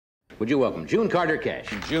Would you welcome June Carter Cash?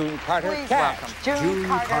 June Carter Please Cash. welcome June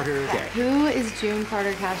Carter Cash. Who is June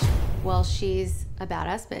Carter Cash? Well, she's a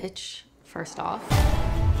badass bitch, first off.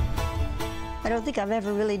 I don't think I've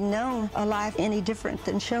ever really known a life any different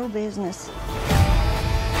than show business.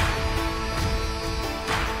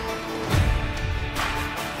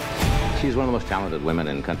 She's one of the most talented women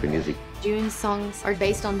in country music. June's songs are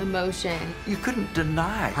based on emotion. You couldn't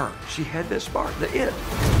deny her. She had that spark, the it.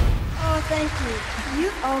 Oh, thank you.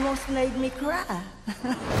 You almost made me cry.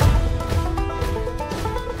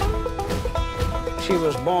 She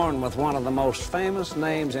was born with one of the most famous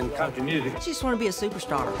names in country music. She just wanted to be a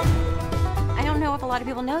superstar. I don't know if a lot of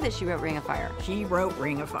people know that she wrote Ring of Fire. She wrote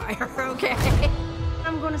Ring of Fire, okay.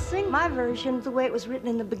 I'm going to sing my version the way it was written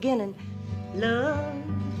in the beginning. Love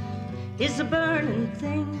is a burning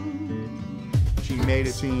thing. She made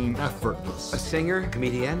it seem effortless. A singer,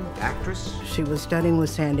 comedian, actress. She was studying with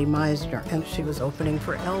Sandy Meisner, and she was opening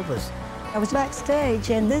for Elvis. I was backstage,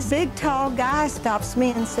 and this big, tall guy stops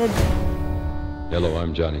me and said, "Hello,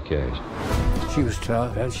 I'm Johnny Cash." She was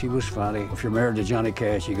tough and she was funny. If you're married to Johnny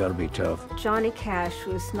Cash, you gotta be tough. Johnny Cash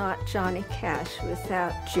was not Johnny Cash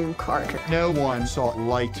without June Carter. No one saw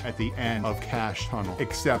light at the end of Cash Tunnel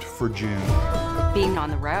except for June. Being on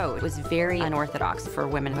the road was very unorthodox for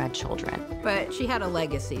women who had children. But she had a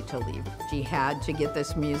legacy to leave. She had to get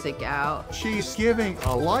this music out. She's giving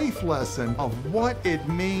a life lesson of what it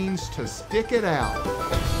means to stick it out.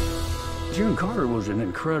 June Carter was an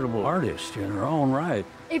incredible artist in her own right.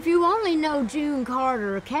 If you only know June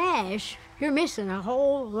Carter Cash, you're missing a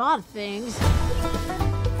whole lot of things.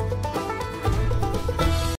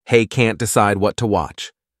 Hey, can't decide what to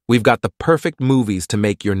watch? We've got the perfect movies to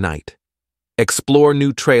make your night. Explore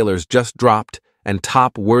new trailers just dropped and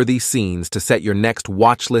top worthy scenes to set your next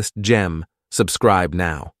watch list gem. Subscribe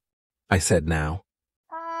now. I said now.